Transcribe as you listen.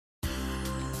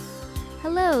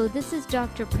Hello, this is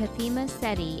Dr. Prathima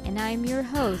Sethi, and I am your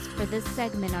host for this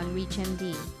segment on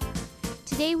ReachMD.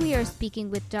 Today we are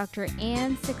speaking with Dr.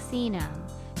 Ann Saxena.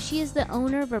 She is the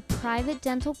owner of a private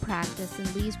dental practice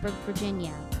in Leesburg,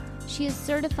 Virginia. She is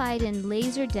certified in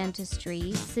laser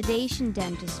dentistry, sedation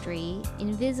dentistry,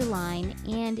 Invisalign,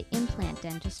 and implant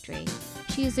dentistry.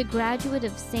 She is a graduate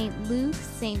of St. Luke's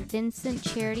St. Vincent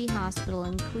Charity Hospital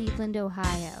in Cleveland,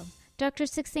 Ohio. Dr.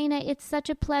 Saxena, it's such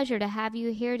a pleasure to have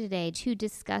you here today to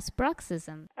discuss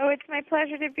bruxism. Oh, it's my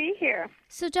pleasure to be here.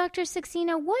 So, Dr.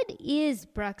 Saxena, what is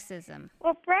bruxism?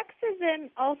 Well,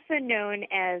 bruxism, also known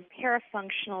as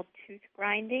parafunctional tooth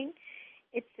grinding,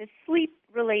 it's a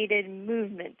sleep-related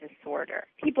movement disorder.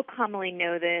 People commonly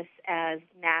know this as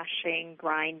gnashing,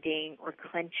 grinding, or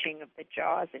clenching of the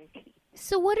jaws and teeth.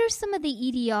 So what are some of the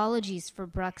etiologies for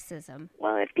bruxism?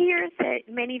 Well, it appears that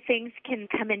many things can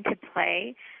come into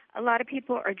play. A lot of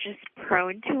people are just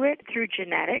prone to it through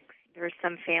genetics. There are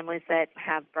some families that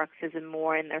have bruxism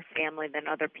more in their family than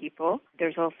other people.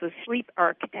 There's also sleep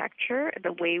architecture,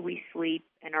 the way we sleep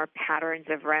and our patterns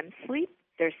of REM sleep.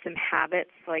 There's some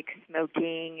habits like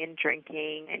smoking and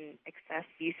drinking and excess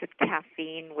use of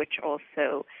caffeine, which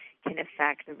also can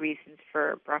affect the reasons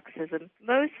for bruxism.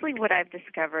 Mostly what I've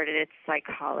discovered is it's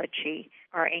psychology.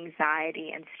 Our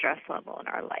anxiety and stress level in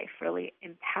our life really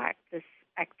impact this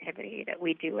activity that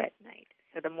we do at night.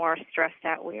 So the more stressed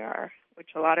out we are, which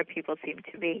a lot of people seem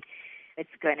to be, it's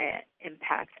going to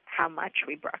impact how much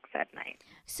we brux at night.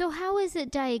 So how is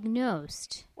it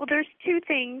diagnosed? Well, there's two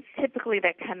things typically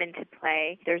that come into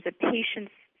play. There's a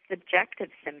patient's subjective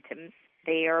symptoms.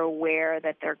 They are aware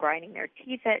that they're grinding their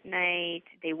teeth at night.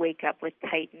 They wake up with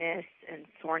tightness and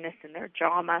soreness in their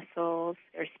jaw muscles.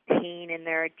 There's pain in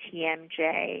their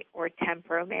TMJ or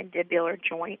temporomandibular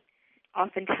joint.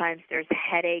 Oftentimes there's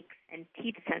headaches and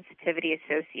teeth sensitivity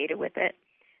associated with it.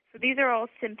 So these are all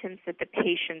symptoms that the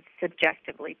patients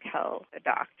subjectively tell the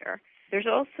doctor. There's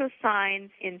also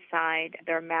signs inside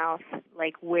their mouth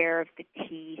like wear of the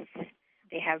teeth.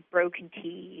 They have broken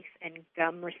teeth and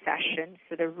gum recession,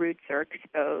 so the roots are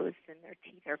exposed and their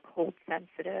teeth are cold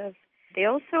sensitive. They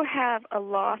also have a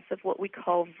loss of what we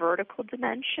call vertical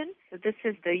dimension. So this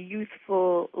is the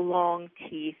youthful long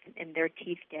teeth, and their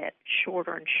teeth get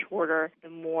shorter and shorter the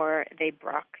more they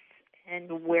brux,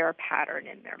 and wear pattern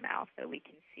in their mouth that we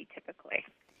can see typically.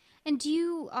 And do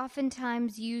you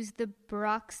oftentimes use the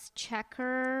Brux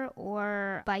checker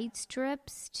or bite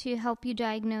strips to help you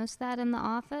diagnose that in the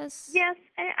office? Yes,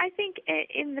 I think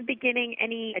in the beginning,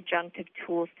 any adjunctive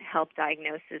tools to help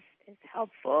diagnosis is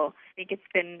helpful. I think it's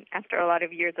been, after a lot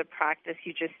of years of practice,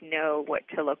 you just know what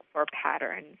to look for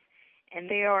patterns. And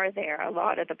they are there. A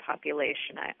lot of the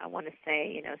population, I want to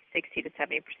say, 60 to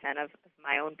 70% of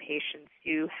my own patients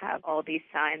do have all these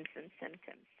signs and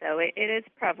symptoms. So it is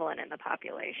prevalent in the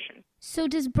population. So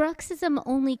does bruxism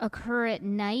only occur at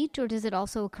night, or does it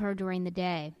also occur during the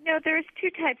day? No, there's two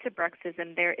types of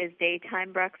bruxism. There is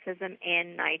daytime bruxism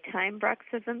and nighttime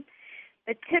bruxism.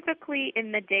 But typically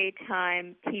in the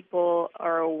daytime, people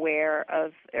are aware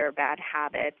of their bad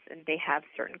habits and they have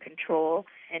certain control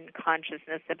and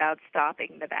consciousness about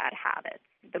stopping the bad habits.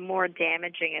 The more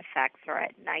damaging effects are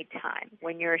at nighttime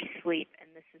when you're asleep, and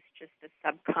this is just a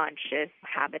subconscious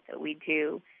habit that we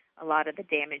do. A lot of the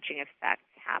damaging effects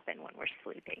happen when we're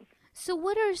sleeping. So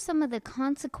what are some of the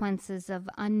consequences of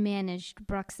unmanaged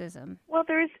bruxism? Well,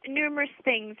 there's numerous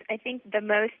things. I think the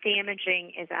most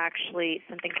damaging is actually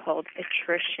something called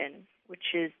attrition,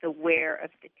 which is the wear of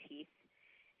the teeth.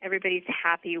 Everybody's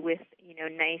happy with,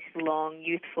 nice, long,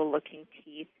 youthful-looking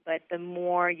teeth, but the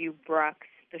more you brux,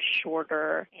 the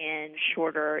shorter and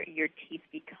shorter your teeth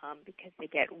become because they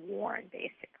get worn,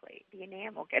 basically. The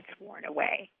enamel gets worn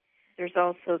away. There's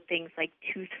also things like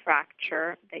tooth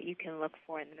fracture that you can look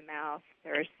for in the mouth.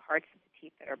 There's parts of the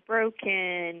teeth that are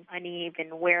broken,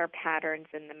 uneven wear patterns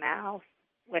in the mouth.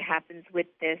 What happens with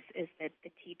this is that the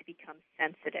teeth become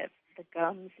sensitive. The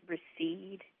gums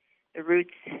recede. The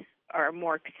roots are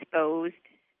more exposed,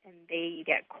 and they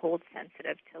get cold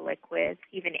sensitive to liquids,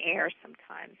 even air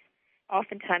sometimes.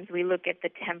 Oftentimes we look at the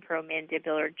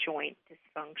temporomandibular joint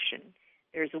dysfunction.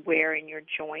 There's wear in your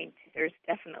joint. There's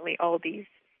definitely all these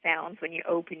sounds when you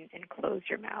open and close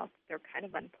your mouth. They're kind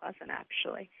of unpleasant,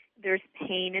 actually. There's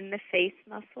pain in the face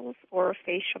muscles, or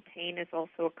facial pain is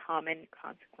also a common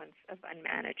consequence of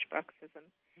unmanaged bruxism.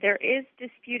 There is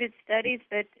disputed studies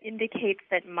that indicates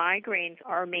that migraines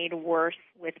are made worse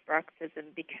with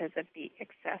bruxism because of the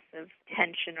excessive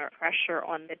tension or pressure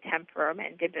on the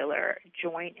temporomandibular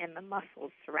joint and the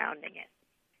muscles surrounding it.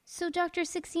 So, Dr.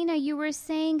 Saxena, you were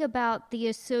saying about the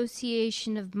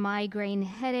association of migraine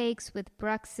headaches with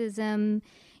bruxism.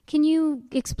 Can you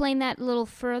explain that a little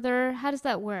further? How does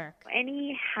that work?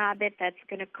 Any habit that's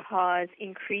going to cause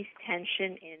increased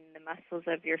tension in the muscles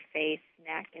of your face,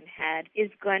 neck, and head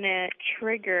is going to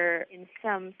trigger, in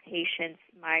some patients,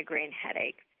 migraine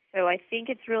headaches. So I think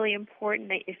it's really important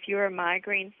that if you're a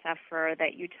migraine sufferer,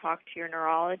 that you talk to your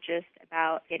neurologist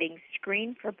about getting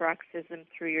screened for bruxism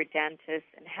through your dentist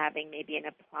and having maybe an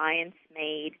appliance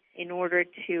made in order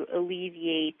to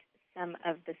alleviate some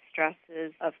of the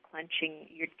stresses of clenching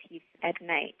your teeth at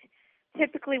night.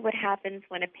 Typically what happens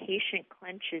when a patient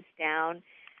clenches down,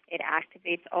 it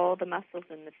activates all the muscles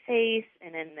in the face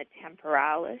and in the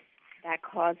temporalis. That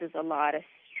causes a lot of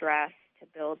stress to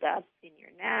build up in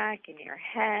your neck, in your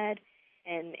head,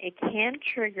 and it can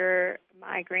trigger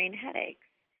migraine headaches,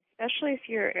 especially if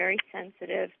you're very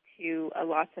sensitive to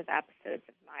lots of episodes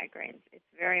of migraines. It's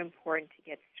very important to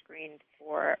get screened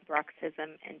for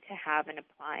bruxism and to have an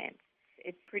appliance.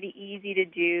 It's pretty easy to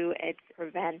do. It's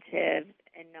preventive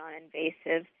and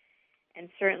non-invasive. And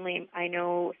certainly I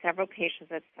know several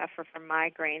patients that suffer from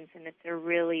migraines, and it's a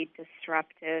really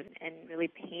disruptive and really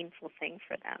painful thing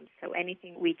for them. So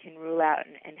anything we can rule out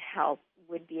and help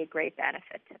would be a great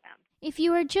benefit to them. If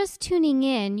you are just tuning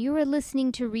in, you are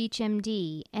listening to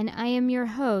ReachMD, and I am your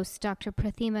host, Dr.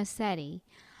 Prathima Sethi.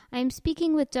 I am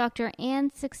speaking with Dr.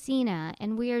 Ann Saxena,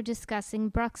 and we are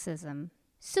discussing bruxism.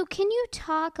 So can you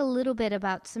talk a little bit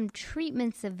about some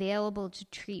treatments available to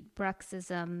treat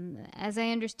bruxism? As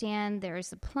I understand,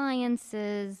 there's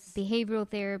appliances, behavioral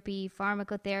therapy,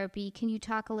 pharmacotherapy. Can you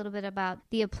talk a little bit about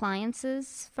the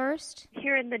appliances first?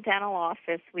 Here in the dental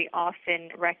office, we often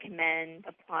recommend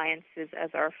appliances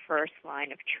as our first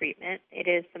line of treatment. It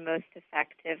is the most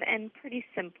effective and pretty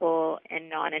simple and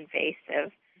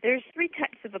non-invasive. There's 3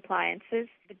 types of appliances.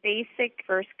 The basic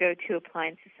first go-to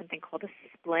appliance is something called a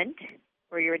splint,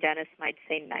 or your dentist might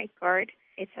say night guard.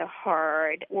 It's a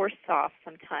hard or soft,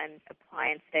 sometimes,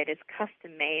 appliance that is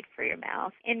custom made for your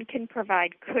mouth and can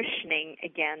provide cushioning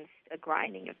against the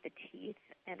grinding of the teeth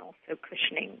and also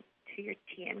cushioning to your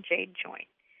TMJ joint.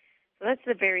 So that's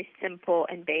a very simple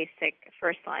and basic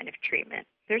first line of treatment.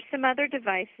 There's some other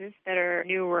devices that are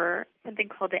newer, something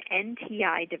called the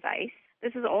NTI device.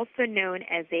 This is also known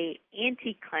as a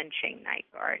anti-clenching night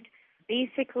guard.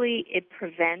 Basically, it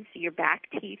prevents your back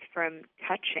teeth from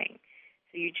touching.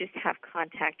 So you just have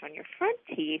contact on your front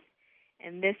teeth,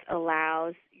 and this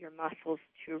allows your muscles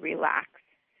to relax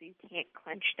so you can't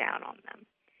clench down on them.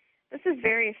 This is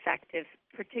very effective,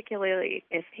 particularly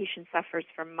if a patient suffers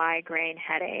from migraine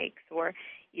headaches or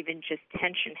even just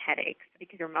tension headaches,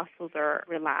 because your muscles are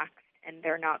relaxed and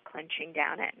they're not clenching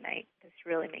down at night. This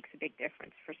really makes a big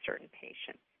difference for certain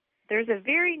patients. There's a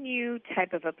very new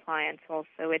type of appliance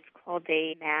also. It's called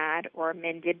a MAD, or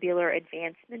mandibular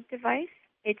advancement device.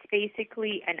 It's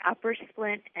basically an upper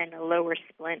splint and a lower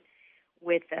splint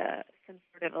with some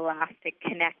sort of elastic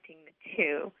connecting the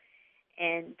two.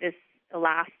 And this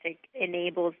elastic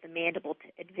enables the mandible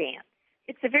to advance.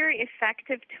 It's a very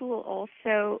effective tool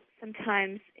also.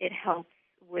 Sometimes it helps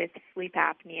with sleep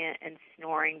apnea and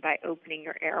snoring by opening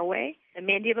your airway. The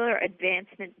mandibular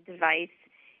advancement device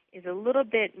is a little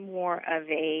bit more of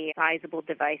a sizable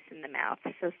device in the mouth,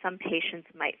 so some patients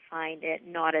might find it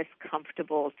not as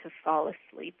comfortable to fall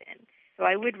asleep in. So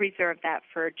I would reserve that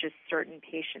for just certain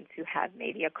patients who have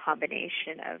maybe a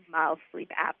combination of mild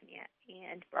sleep apnea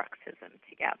and bruxism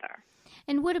together.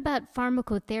 And what about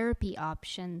pharmacotherapy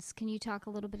options? Can you talk a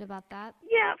little bit about that?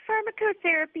 Yeah,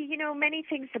 pharmacotherapy, many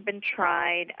things have been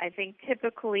tried. I think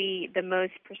typically the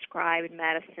most prescribed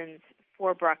medicines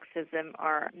for bruxism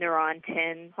are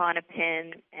Neurontin,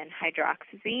 Klonopin, and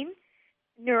hydroxyzine.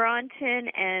 Neurontin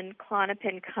and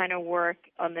Klonopin kind of work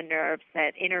on the nerves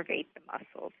that innervate the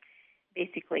muscles,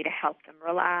 basically to help them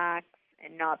relax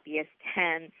and not be as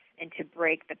tense and to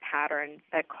break the patterns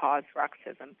that cause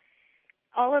bruxism.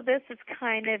 All of this is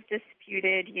kind of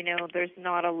disputed. There's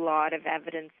not a lot of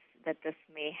evidence that this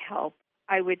may help.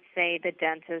 I would say the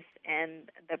dentist and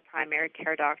the primary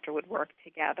care doctor would work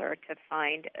together to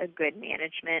find a good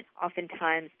management.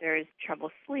 Oftentimes there's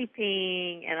trouble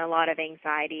sleeping and a lot of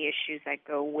anxiety issues that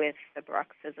go with the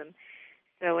bruxism.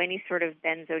 So any sort of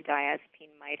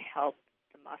benzodiazepine might help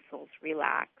the muscles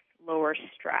relax, lower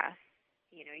stress.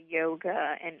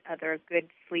 Yoga and other good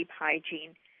sleep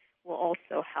hygiene will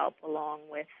also help along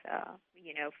with,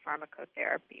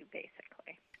 pharmacotherapy,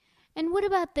 basically. And what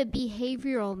about the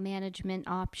behavioral management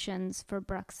options for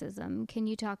bruxism? Can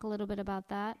you talk a little bit about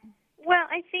that? Well,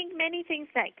 I think many things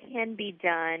that can be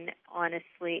done,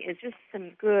 honestly, is just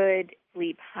some good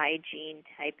sleep hygiene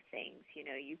type things.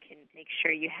 You can make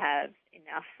sure you have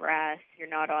enough rest. You're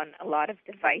not on a lot of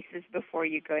devices before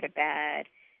you go to bed.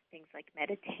 things like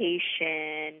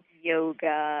meditation,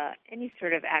 yoga, any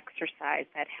sort of exercise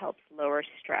that helps lower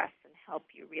stress and help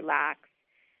you relax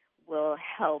will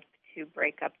help to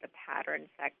break up the patterns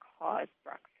that cause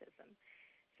bruxism.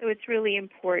 So it's really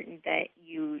important that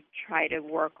you try to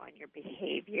work on your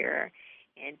behavior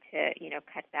and to,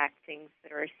 cut back things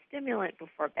that are a stimulant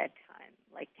before bedtime,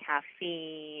 like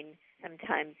caffeine.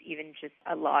 Sometimes even just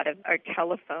a lot of our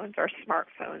telephones, our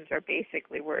smartphones are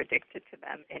basically, we're addicted to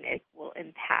them, and it will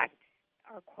impact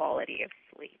our quality of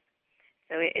sleep.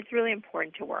 So it's really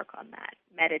important to work on that,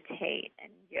 meditate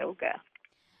and yoga.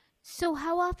 So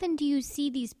how often do you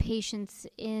see these patients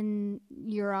in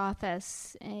your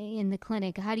office, in the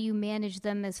clinic? How do you manage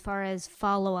them as far as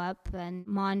follow-up and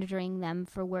monitoring them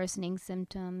for worsening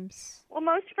symptoms? Well,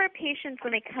 most of our patients,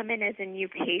 when they come in as a new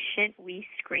patient, we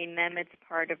screen them. It's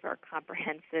part of our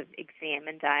comprehensive exam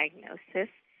and diagnosis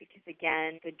because,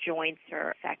 again, the joints are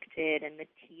affected and the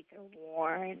teeth are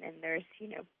worn and there's,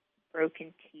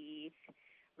 broken teeth,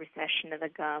 recession of the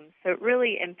gums. So it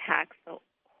really impacts the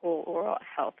whole oral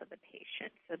health of the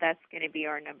patient. So that's going to be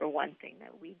our number one thing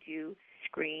that we do,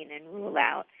 screen and rule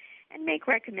out and make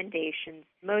recommendations.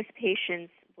 Most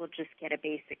patients will just get a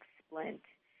basic splint.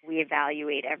 We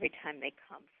evaluate every time they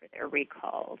come for their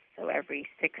recalls. So every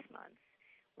 6 months,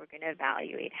 we're going to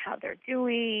evaluate how they're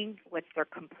doing, what's their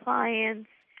compliance.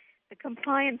 The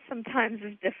compliance sometimes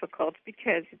is difficult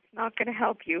because it's not going to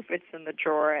help you if it's in the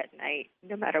drawer at night,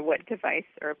 no matter what device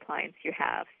or appliance you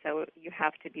have. So you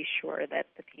have to be sure that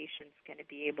the patient's going to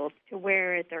be able to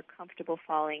wear it. They're comfortable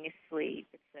falling asleep.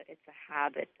 It's a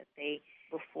habit that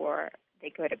before they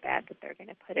go to bed, that they're going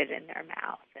to put it in their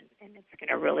mouth, and it's going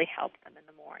to really help them in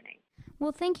the morning.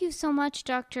 Well, thank you so much,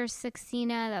 Dr.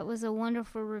 Saxena. That was a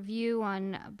wonderful review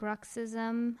on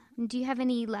bruxism. Do you have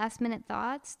any last-minute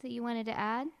thoughts that you wanted to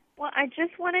add? Well, I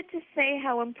just wanted to say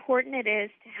how important it is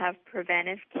to have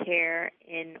preventive care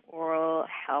in oral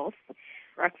health.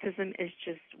 Bruxism is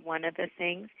just one of the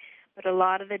things, but a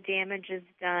lot of the damage is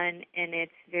done, and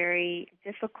it's very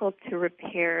difficult to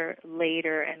repair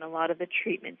later, and a lot of the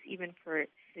treatments, even for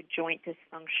the joint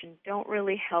dysfunction, don't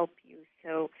really help you.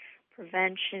 So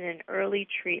prevention and early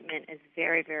treatment is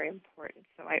very, very important.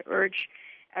 So I urge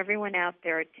everyone out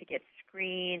there to get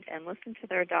screened and listen to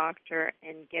their doctor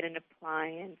and get an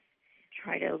appliance,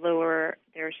 try to lower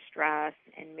their stress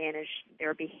and manage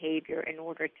their behavior in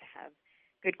order to have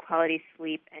good quality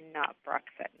sleep and not brux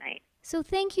at night. So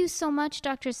thank you so much,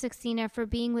 Dr. Saxena, for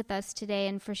being with us today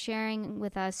and for sharing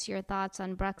with us your thoughts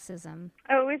on bruxism.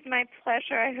 Oh, it was my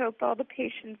pleasure. I hope all the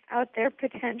patients out there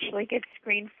potentially get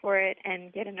screened for it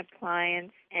and get an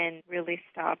appliance and really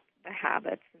stop the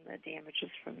habits and the damages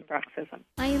from bruxism.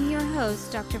 I am your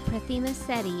host, Dr. Prathima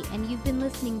Sethi, and you've been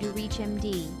listening to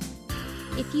ReachMD.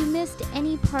 If you missed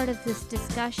any part of this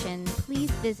discussion, please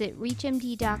visit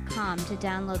reachmd.com to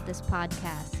download this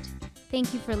podcast.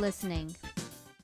 Thank you for listening.